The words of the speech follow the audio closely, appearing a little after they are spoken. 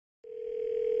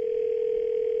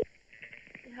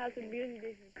House of Beauty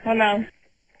Edition. Hello?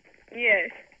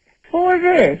 Yes. Who is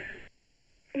this?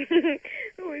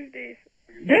 Who is this?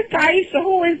 This Tiesha.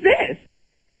 Who is this?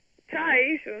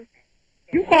 Tiesha.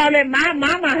 You calling my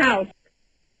mama house.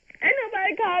 Ain't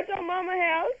nobody called your mama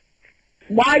house.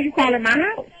 Why are you calling my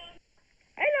house?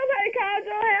 Ain't nobody called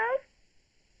your house.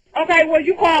 Okay, well,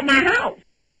 you called my house.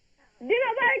 Did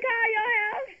nobody call your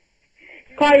house?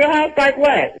 Call your house like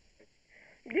what?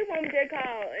 You want me to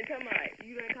call and tell me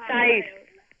you didn't call my Tiesha. house.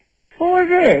 Who is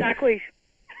this? Lakeisha.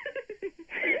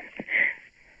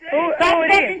 Stop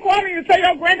fucking calling you. Tell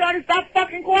your granddaughter stop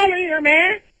fucking calling here,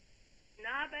 man.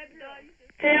 Nah, baby doll, you should...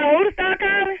 Tell who to stop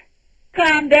calling?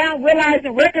 Calm down, realize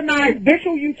and recognize, bitch,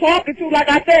 who you talking to. Like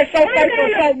I said, show face or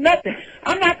show nothing.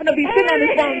 I'm not gonna be sitting on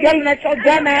this phone yelling at your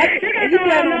dumb ass and you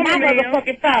playing on my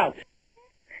motherfucking phone.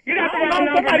 You got the wrong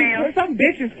number, ma'am. Some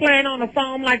bitches playing on the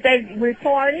phone like they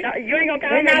retarded. You ain't gonna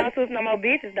call me my sister no more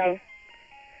bitches, though.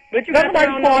 But you got the Nobody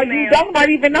wrong call number, you. ma'am.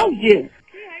 Nobody even know you.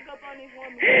 She hang up on this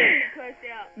woman and cussed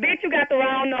out. Bitch, you got the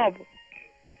wrong number.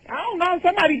 I don't know.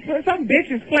 Some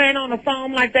bitches playing on the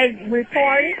phone like they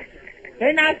retarded.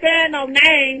 They not saying no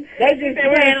name. They just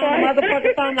playing on the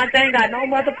motherfucking phone like they ain't got no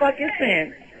motherfucking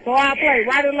sense. So I play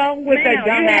right along with that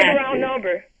dumb you ass. have the wrong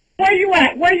number. Where you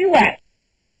at? Where you at?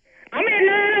 I'm at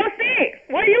 906.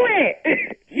 Where you at?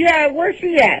 Yeah, where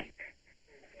she at?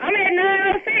 I'm at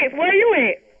 906. Where you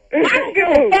at? I don't give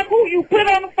a fuck who you put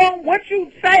on the phone, what you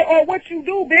say or what you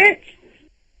do, bitch.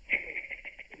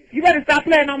 You better stop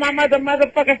playing on my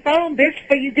motherfucking phone, bitch,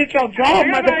 before you get your jaw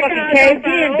motherfucking caved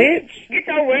in, bitch. Get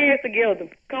your words together.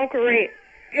 Come correct.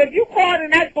 If you call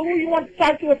and ask for who you want to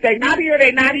talk to, if they not here,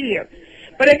 they not here.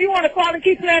 But if you want to call and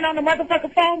keep playing on the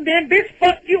motherfucking phone, then bitch,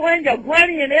 fuck you and your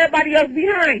granny and everybody else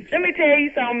behind. Let me tell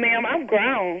you something, ma'am. I'm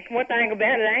grown. One thing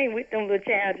about it, I ain't with them little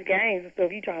childish games and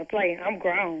stuff you trying to play. I'm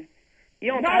grown.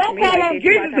 You don't No, talk to don't me call like on that.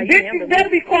 Jesus. The bitch, you better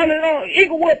be calling on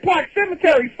Eaglewood Park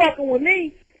Cemetery fucking with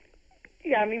me.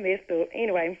 You got me messed up.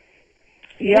 Anyway.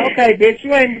 Yeah, okay, bitch.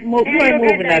 You ain't moving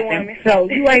nothing. Woman. So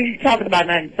you ain't talking about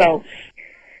nothing. So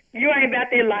you ain't about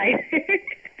that life.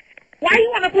 why you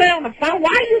want to play on the phone?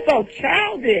 Why are you so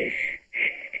childish?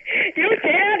 You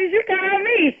childish. You call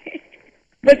me.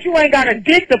 But you ain't got a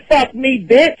dick to fuck me,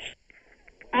 bitch.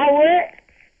 I would.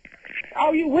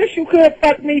 Oh, you wish you could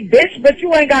fuck me, bitch, but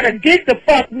you ain't got a dick to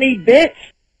fuck me, bitch.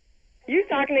 You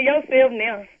talking to yourself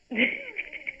now.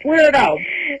 Weirdo.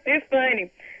 It's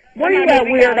funny. Where you at,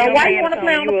 weirdo? Why you want to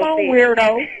play on the phone,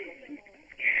 weirdo?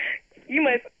 You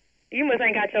must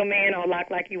ain't got your man on lock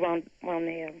like you want to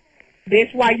have.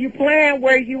 Bitch, why you playing?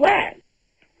 Where you at?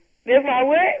 This why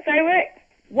what? Say what?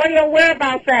 Where your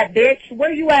whereabouts at, bitch?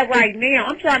 Where you at right now?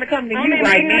 I'm trying to come to you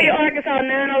right now. I'm in Arkansas,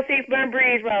 906 Burn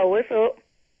Bridge Road. What's up?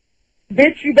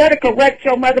 Bitch, you better correct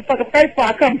your motherfucking face before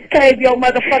I come cave your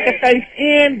motherfucking face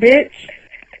in, bitch.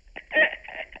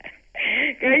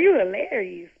 Girl, you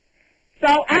hilarious.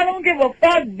 So I don't give a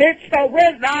fuck, bitch. So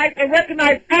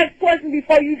recognize, ask questions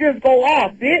before you just go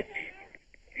off, bitch.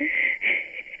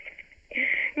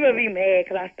 You must be mad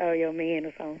because I stole your man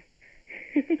or something.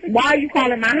 Why are you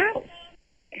calling my house?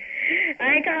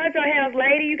 I ain't called your house,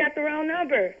 lady. You got the wrong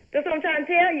number. That's what I'm trying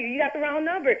to tell you. You got the wrong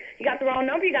number. You got the wrong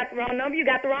number. You got the wrong number. You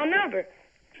got the wrong number.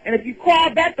 And if you call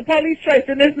back, the police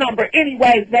tracing this number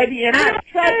anyways, baby. And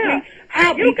trust me,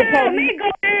 I'll beat the police. You called me,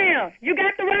 go down. You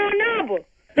got the wrong number.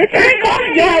 Bitch, I ain't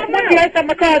calling your house. When's the last time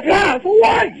I called your house? Who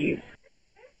are you?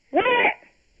 What?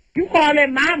 You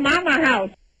calling my mama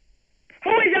house.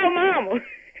 Who is your mama?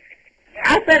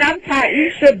 I said I'm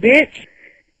Tiesha, bitch.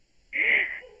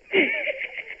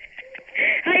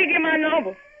 How you get my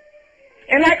number?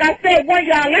 And like I said, where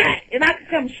y'all at? And I can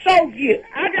come show you.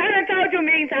 I done told you a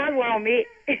million times where I'm at.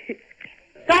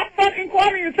 Stop fucking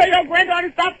calling you. Tell your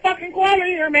granddaughter stop fucking calling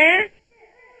here, man.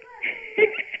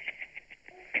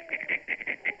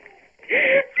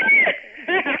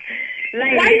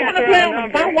 Lady, why you want to play on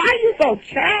the phone? Why are you so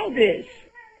childish?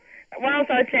 Why I'm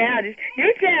so childish?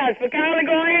 You childish for calling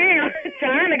going ham.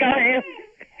 Trying to go ham.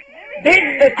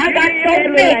 Bitch, I got your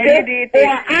bitch,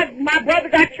 or my brother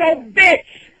got your bitch.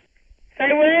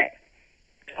 Say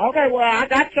what? Okay, well, I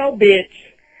got your bitch.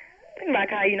 Think about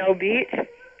how you know, bitch.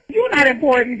 You not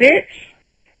important, bitch.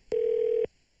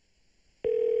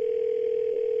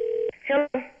 Hello?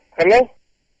 Hello?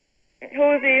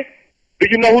 Who is this? Do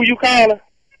you know who you calling?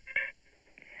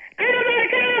 Ain't nobody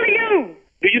calling you.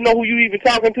 Do you know who you even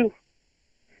talking to?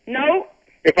 No.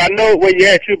 If I know where you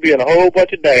at, you'll be in a whole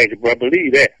bunch of danger, bro.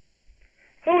 Believe that.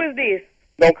 Who is this?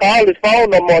 Don't call this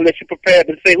phone no more unless you're prepared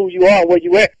to say who you are and where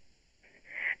you at.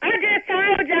 I just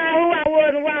told y'all who I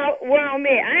was and where I'm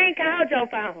at. I ain't called your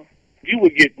phone. You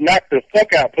would get knocked the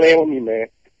fuck out playing with me, man.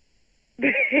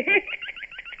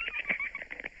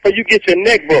 Or you get your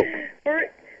neck broke.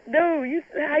 Dude,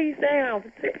 how you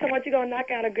sound? So much you gonna knock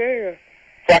out a girl?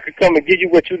 So I could come and give you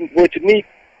what you need.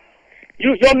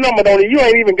 Your number don't. You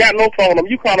ain't even got no phone number.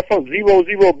 You calling from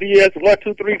 00BS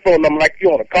 123 phone number like you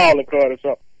on a calling card or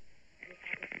something.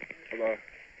 Hello.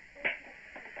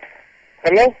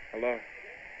 Hello? Hello.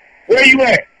 Where you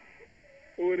at?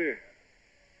 Who it is?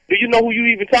 Do you know who you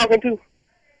even talking to?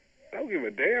 I don't give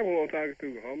a damn who I'm talking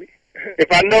to, homie.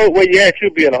 If I know where you at,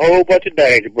 you'll be in a whole bunch of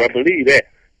danger, bro. Believe that.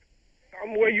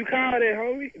 I'm where you call that,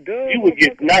 homie. Duh, You would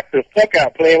get knocked the fuck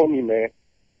out playing with me, man.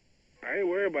 I ain't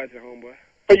worried about your homeboy.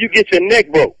 Or you get your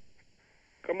neck broke.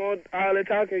 Come on, all that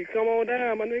talking. Come on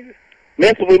down, my nigga.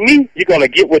 Messing with me, you're gonna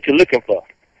get what you're looking for.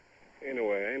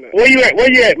 Anyway, ain't no. Where you at?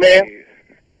 Where you at, man?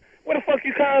 What the fuck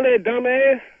you call that,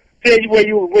 dumbass? Tell you where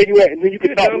you at, and then you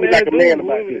can talk to me like a man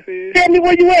about this. Tell me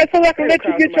where you at so I can let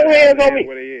you get your hands on me.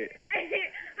 Where they at?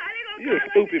 You a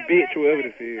stupid bitch, whoever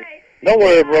this is. Don't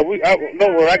worry, bro.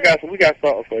 Don't worry. We got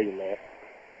something for you, man.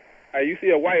 Hey, you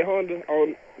see a white Honda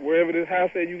on wherever this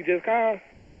house that you just called?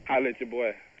 Holla at your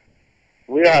boy.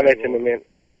 We'll holler at you in a minute.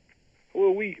 Who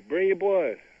are we? Bring your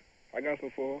boys. I got some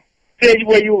for them. Tell you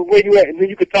where you at, and then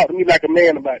you can talk to me like a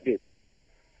man about this.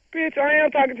 Bitch, I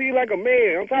am talking to you like a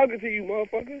man. I'm talking to you,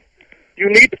 motherfucker. You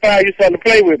need to find you something to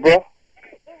play with, bro.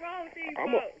 What's wrong with these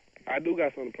folks? I do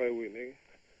got something to play with, nigga.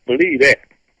 Believe that.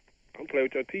 I'm play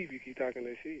with your teeth. You keep talking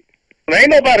that shit. Ain't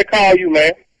nobody call you,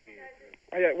 man.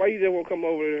 Why you just won't come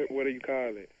over there? What do you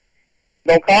call it?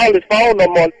 Don't call this phone no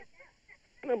more.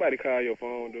 Nobody call your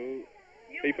phone, dude.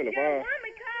 He finna bar.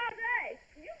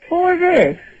 Who is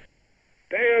this?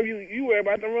 Damn, you worry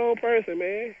about the wrong person,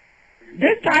 man.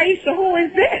 This Tiesha, who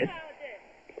is this?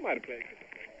 Somebody play.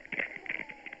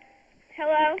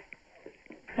 Hello?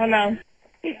 Hello.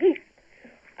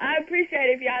 I appreciate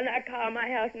if y'all not call my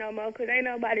house no more, because ain't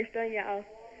nobody stun y'all.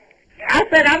 I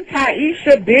said I'm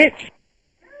Tiesha, bitch.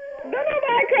 Don't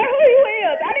nobody care who you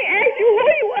is. I didn't ask you who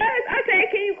you was. I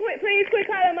said, can you please quit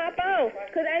calling my phone?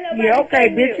 Because ain't nobody Yeah, okay,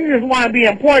 bitch. You just want to be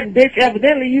important, bitch.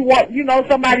 Evidently, you want,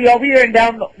 somebody over here and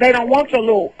they don't want your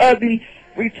little ugly,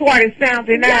 retarded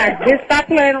sounding eyes. Bitch, stop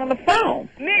playing on the phone.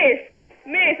 Miss,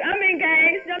 I'm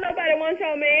engaged. Don't nobody want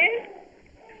your man.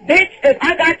 Bitch, if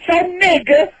I got your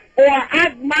nigga or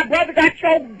my brother got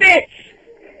your bitch.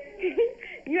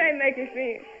 You ain't making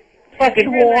sense.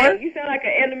 Fucking whore. You sound like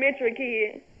an elementary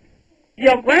kid.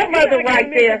 Your grandmother right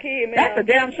there. That's a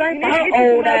damn shame for her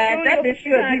old ass. That bitch should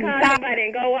be retired. Somebody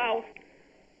and go off.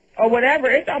 Or whatever.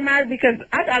 It don't matter because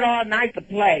I got all night to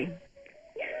play.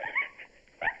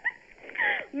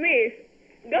 Miss,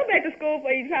 go back to school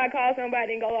before you try to call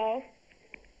somebody and go off.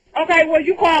 Okay, well,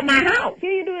 you called my house. Can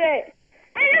you do that?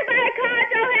 Ain't nobody called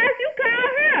your house. You call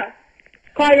her.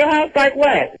 Call your house like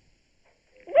what?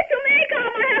 What you mean call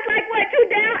my house like what? You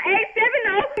down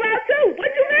 870-2.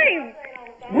 What you mean?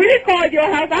 We didn't call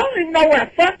your house. I don't even know where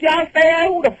the fuck y'all stay at,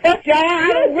 who the fuck y'all are. I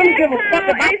don't really give a fuck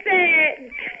about. I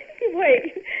said, wait.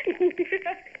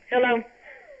 Hello.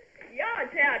 Y'all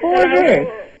tell. Who is this?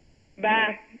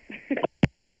 Bye.